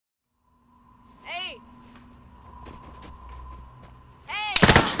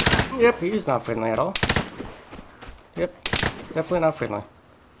Yep, he's not friendly at all. Yep, definitely not friendly.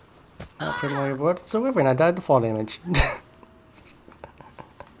 Not friendly whatsoever, and I died to fall damage.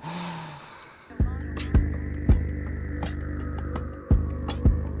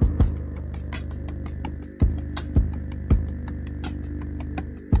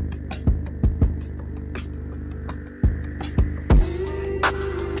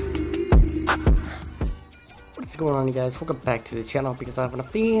 What's going on, you guys? Welcome back to the channel because I'm having a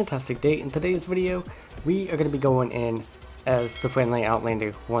fantastic day. In today's video, we are going to be going in as the friendly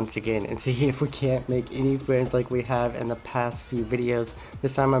Outlander once again and see if we can't make any friends like we have in the past few videos.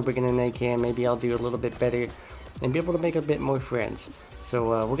 This time I'm bringing an AK and maybe I'll do a little bit better and be able to make a bit more friends.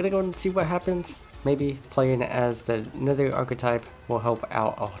 So we're going to go and see what happens. Maybe playing as the nether archetype will help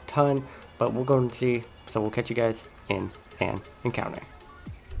out a ton, but we'll go and see. So we'll catch you guys in an encounter.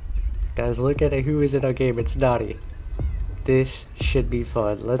 Guys, look at it. Who is in our game? It's Dottie. This should be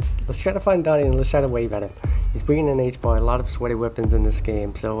fun. Let's try to find Dottie and let's try to wave at him. He's bringing an H-bar. A lot of sweaty weapons in this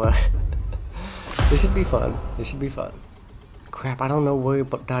game, so this should be fun. This should be fun. Crap, I don't know where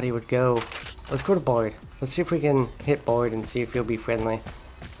Dottie would go. Let's go to Bard. Let's see if we can hit Bard and see if he'll be friendly.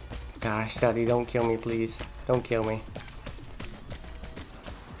 Gosh, Dottie, don't kill me, please. Don't kill me.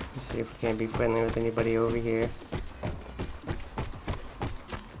 Let's see if we can't be friendly with anybody over here.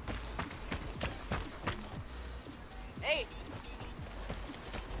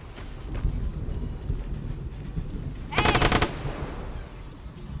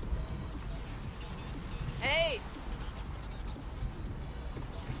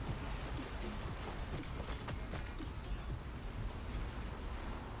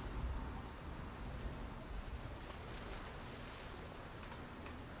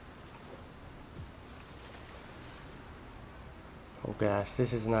 Oh gosh,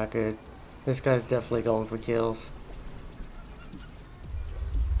 this is not good. This guy's definitely going for kills.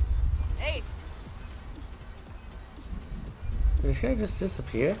 Hey! Did this guy just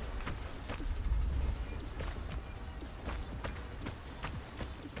disappear?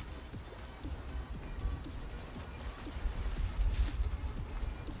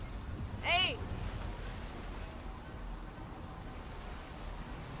 Hey!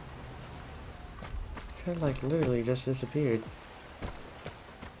 This guy like literally just disappeared.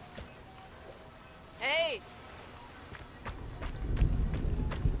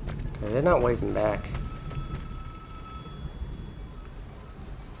 They're not waving back.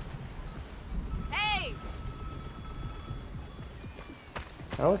 Hey!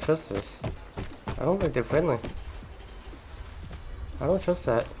 I don't trust this. I don't think they're friendly. I don't trust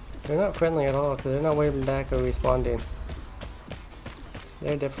that. They're not friendly at all because they're not waving back or responding.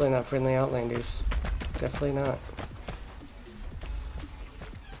 They're definitely not friendly Outlanders. Definitely not.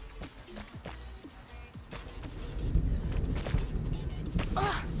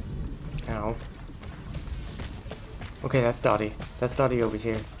 Ow. Okay, that's Dottie. That's Dottie over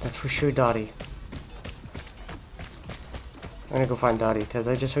here. That's for sure Dottie. I'm gonna go find Dottie because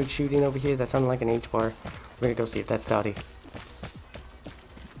I just heard shooting over here. That sounded like an H-bar. We're gonna go see if that's Dottie.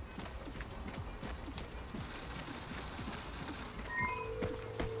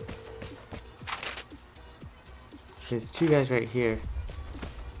 There's two guys right here.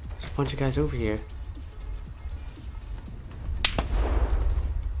 There's a bunch of guys over here.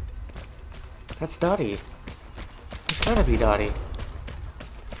 That's Dottie. It's gotta be Dottie.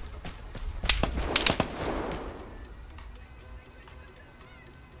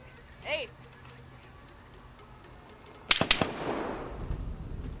 Hey!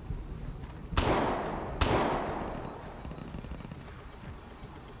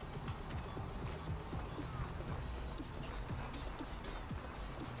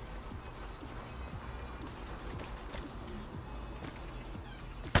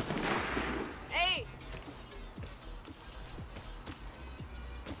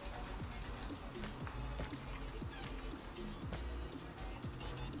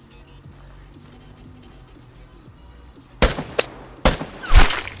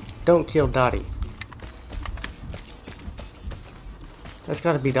 Don't kill Dottie. That's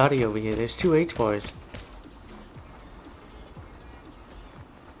gotta be Dottie over here. There's two H-bars.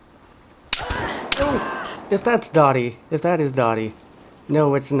 Oh! If that's Dottie. If that is Dottie.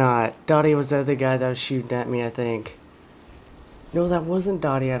 No, it's not. Dottie was the other guy that was shooting at me, I think. No, that wasn't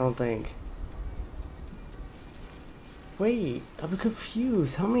Dottie, I don't think. Wait, I'm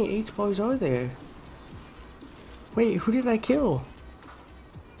confused. How many H-bars are there? Wait, who did I kill?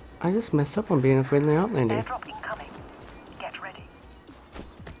 I just messed up on being a friendly Outlander. Airdrop incoming. Get ready.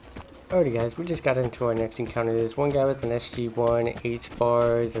 Alrighty guys, we just got into our next encounter. There's one guy with an SG-1,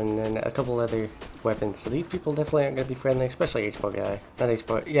 H-bars, and then a couple other weapons. So these people definitely aren't going to be friendly, especially H-bar guy. Not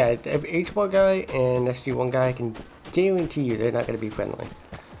H-bar, yeah, H-bar guy and SG-1 guy, I can guarantee you they're not going to be friendly.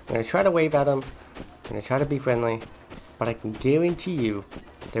 I'm going to try to wave at them, I'm going to try to be friendly, but I can guarantee you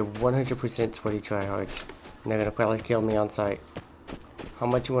they're 100% sweaty tryhards. And they're going to probably kill me on sight. How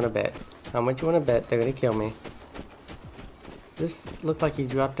much you want to bet? How much you want to bet they're going to kill me? This looked like he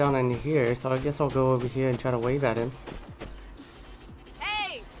dropped down in here, so I guess I'll go over here and try to wave at him.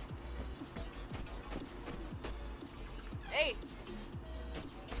 Hey! Hey!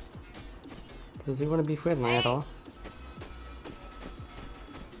 Does he want to be friendly at all?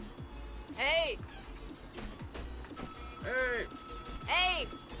 Hey! Hey! Hey!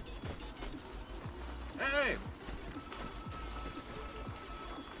 Hey!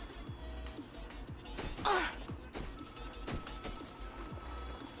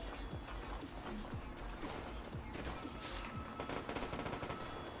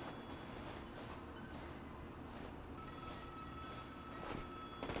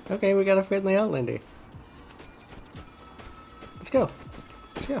 Okay, we got a friendly Outlander. Let's go.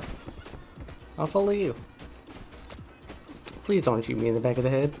 Let's go. I'll follow you. Please don't shoot me in the back of the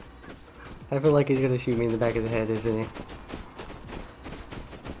head. I feel like he's gonna shoot me in the back of the head, isn't he?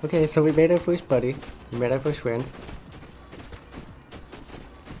 Okay, so we made our first buddy. We made our first friend.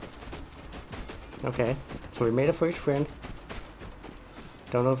 Okay, so we made a first friend.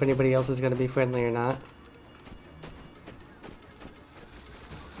 Don't know if anybody else is gonna be friendly or not.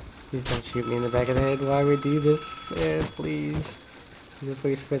 Please don't shoot me in the back of the head while we do this. Yeah, please. He's the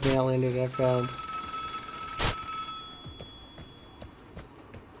first friendly Outlander that I found.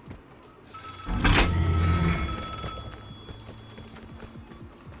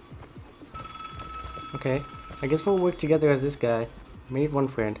 Okay, I guess we'll work together as this guy. Made one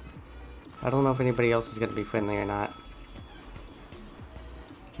friend. I don't know if anybody else is gonna be friendly or not.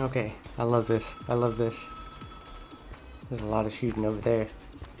 Okay, I love this. I love this. There's a lot of shooting over there.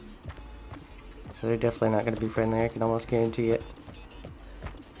 So they're definitely not going to be friendly, I can almost guarantee it.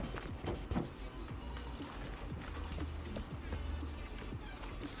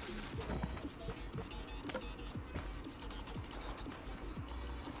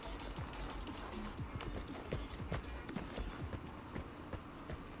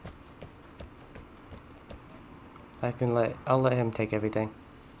 I'll let him take everything.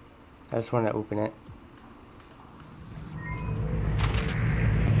 I just want to open it.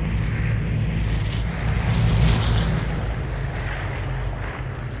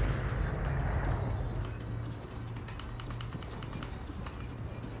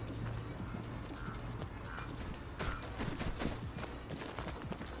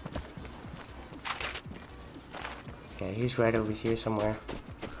 Okay, he's right over here somewhere.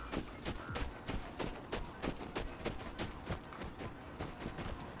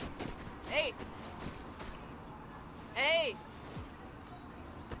 Hey! Hey!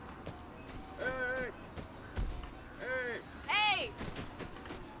 Hey! Hey! Hey!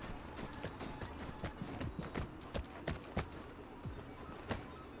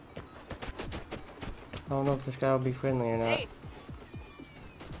 I don't know if this guy will be friendly or not. Hey!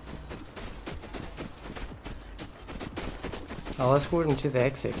 I'll escort him to the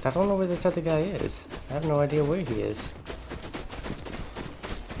exit. I don't know where this other guy is. I have no idea where he is.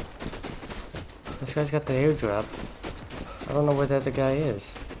 This guy's got the airdrop. I don't know where the other guy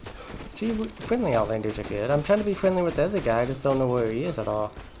is. See, friendly Outlanders are good. I'm trying to be friendly with the other guy, I just don't know where he is at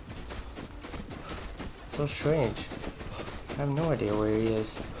all. So strange. I have no idea where he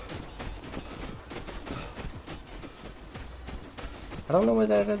is. I don't know where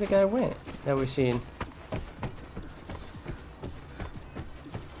that other guy went that we're seeing.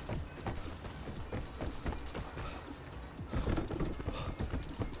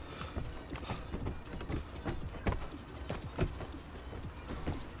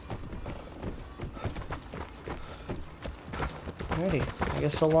 Alrighty, I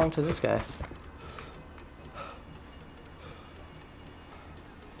guess so long to this guy.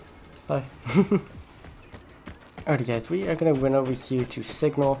 Bye. Alrighty guys, we are going to run over here to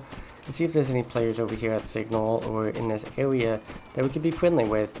Signal and see if there's any players over here at Signal or in this area that we could be friendly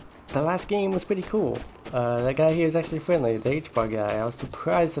with. The last game was pretty cool. That guy here is actually friendly, the H-bar guy. I was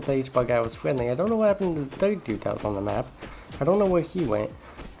surprised that the H-bar guy was friendly. I don't know what happened to the third dude that was on the map. I don't know where he went.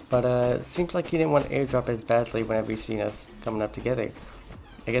 But it seems like he didn't want to airdrop as badly whenever he seen us coming up together.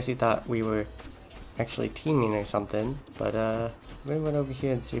 I guess he thought we were actually teaming or something. But we're gonna run over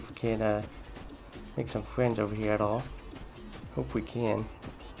here and see if we can make some friends over here at all. Hope we can.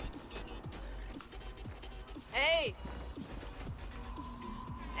 Hey!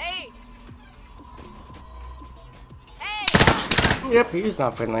 Hey! Yep, he's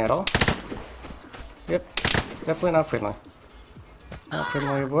not friendly at all. Yep, definitely not friendly. Not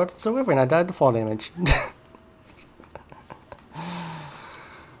friendly whatsoever, and I died to fall damage.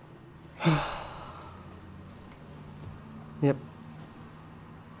 Yep.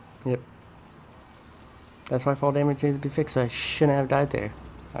 Yep. That's why fall damage needs to be fixed. I shouldn't have died there.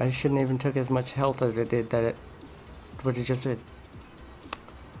 I shouldn't even took as much health as it did what it just did.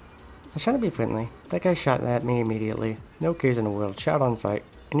 I was trying to be friendly. That guy shot at me immediately. No cares in the world. Shot on sight.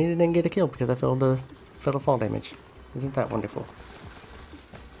 And he didn't get a kill because I failed to fall damage. Isn't that wonderful?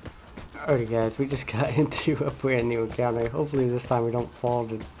 Alrighty guys, we just got into a brand new encounter. Hopefully this time we don't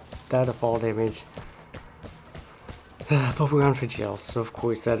die to fall damage. But we're on for jail, so of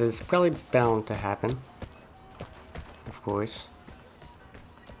course that is probably bound to happen. Of course.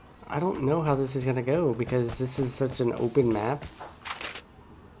 I don't know how this is gonna go because this is such an open map.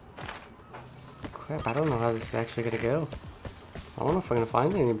 Crap, I don't know how this is actually gonna go. I don't know if I'm gonna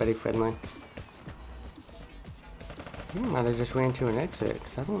find anybody friendly. I might have just ran to an exit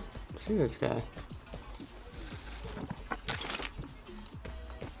because I don't see this guy.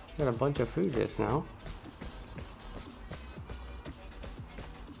 Got a bunch of food just now.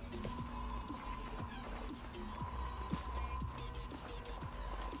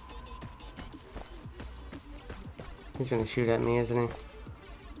 He's gonna shoot at me, isn't he?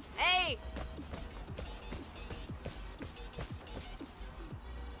 Hey!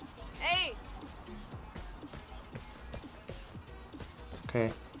 Hey!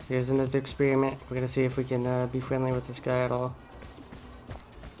 Okay, here's another experiment. We're gonna see if we can be friendly with this guy at all.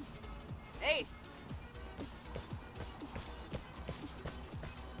 Hey!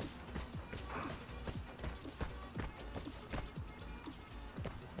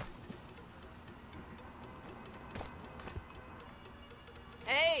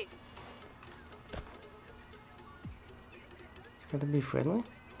 Hey! He's gonna be friendly?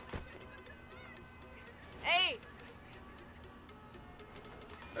 Hey!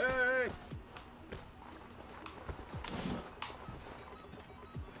 Hey!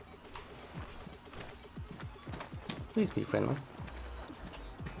 Please be friendly.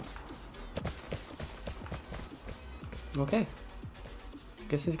 Okay.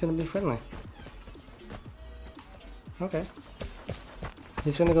 Guess he's gonna be friendly. Okay.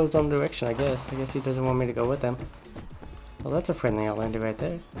 He's gonna go some direction, I guess. I guess he doesn't want me to go with him. Well, that's a friendly Outlander right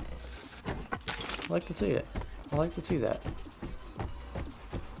there. I like to see it. I like to see that.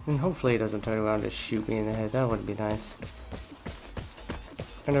 And hopefully he doesn't turn around and shoot me in the head. That would be nice.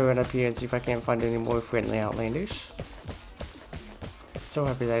 I'm gonna run up here and see if I can't find any more friendly Outlanders. So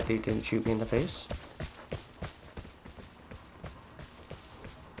happy that dude didn't shoot me in the face.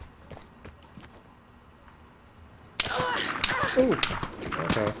 Ooh,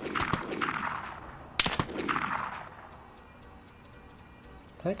 okay.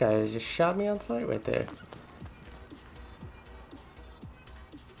 That guy just shot me on sight right there.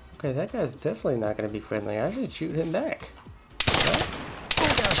 Okay, that guy's definitely not going to be friendly. I should shoot him back. What?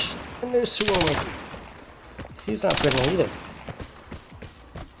 Oh gosh, and there's Suomi. He's not friendly either.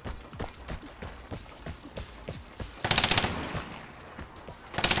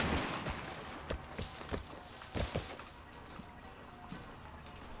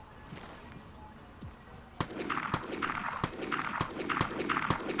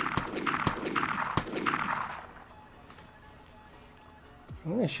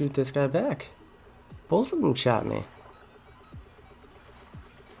 I'm gonna shoot this guy back. Both of them shot me.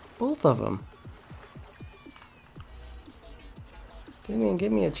 Both of them. Didn't even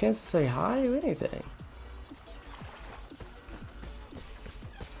give me a chance to say hi or anything.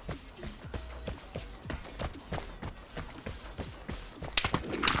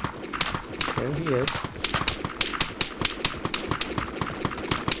 There he is.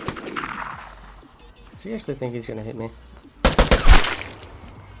 Seriously think he's gonna hit me.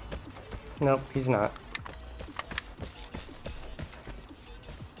 Nope, he's not.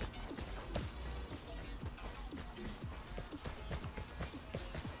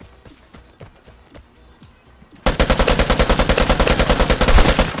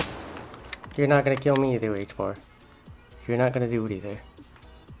 You're not gonna kill me either, H-Bar. You're not gonna do it either.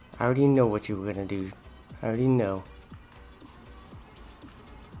 I already know what you were gonna do. I already know.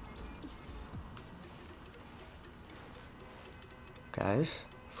 Guys,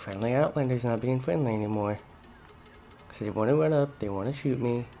 friendly Outlander's not being friendly anymore. Because they want to run up, they want to shoot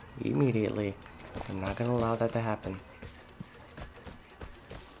me immediately. I'm not gonna allow that to happen.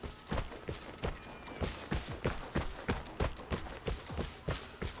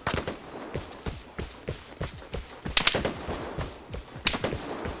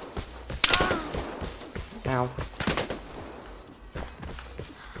 Ow.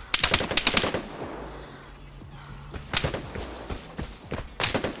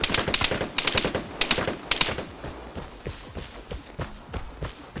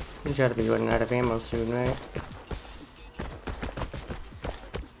 He's gotta be running out of ammo soon, right?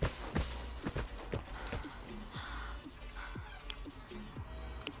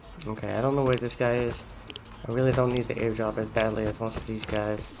 Okay, I don't know where this guy is. I really don't need the airdrop as badly as most of these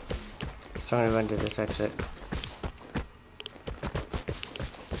guys. So I'm gonna run to this exit.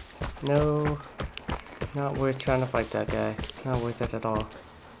 No, not worth trying to fight that guy. Not worth it at all.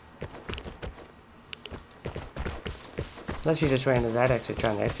 Unless he just ran to that exit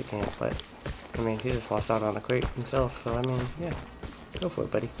trying to exit camp, but I mean, he just lost out on the crate himself, so I mean, yeah, go for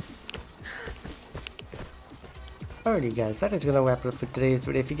it, buddy. Alrighty guys, that is going to wrap it up for today's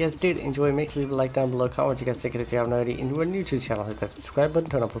video. If you guys did enjoy, make sure to leave a like down below, comment what you guys think if you haven't already, and you are new to the channel, hit that subscribe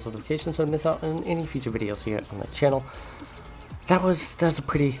button, turn on post notifications so you don't miss out on any future videos here on the channel. That was a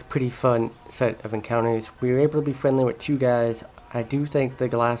pretty fun set of encounters. We were able to be friendly with 2 guys. I do think the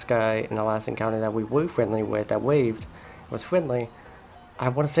last guy in the last encounter that we were friendly with, that waved, was friendly. I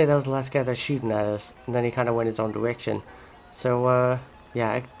want to say that was the last guy that was shooting at us, and then he kind of went his own direction. So,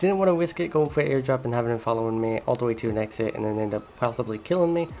 yeah, I didn't want to risk it going for airdrop and having him following me all the way to an exit and then end up possibly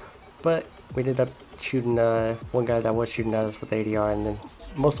killing me. But we ended up shooting one guy that was shooting at us with ADR, and then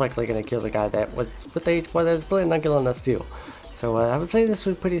most likely going to kill the guy that was with the H4 that was planning on killing us too. So I would say this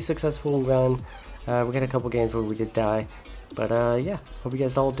was a pretty successful run. We got a couple games where we did die. But yeah, hope you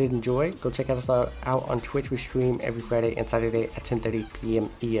guys all did enjoy. Go check us out on Twitch. We stream every Friday and Saturday at 10:30 p.m.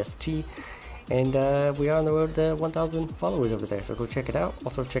 EST. And we are on the road to 1,000 followers over there, so go check it out.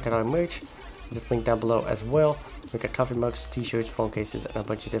 Also check out our merch, just link down below as well. We got coffee mugs, t-shirts, phone cases, and a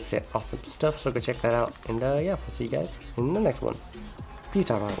bunch of different awesome stuff, so go check that out. And yeah, we'll see you guys in the next one.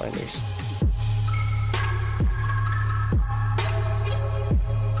 Peace out, Outlanders.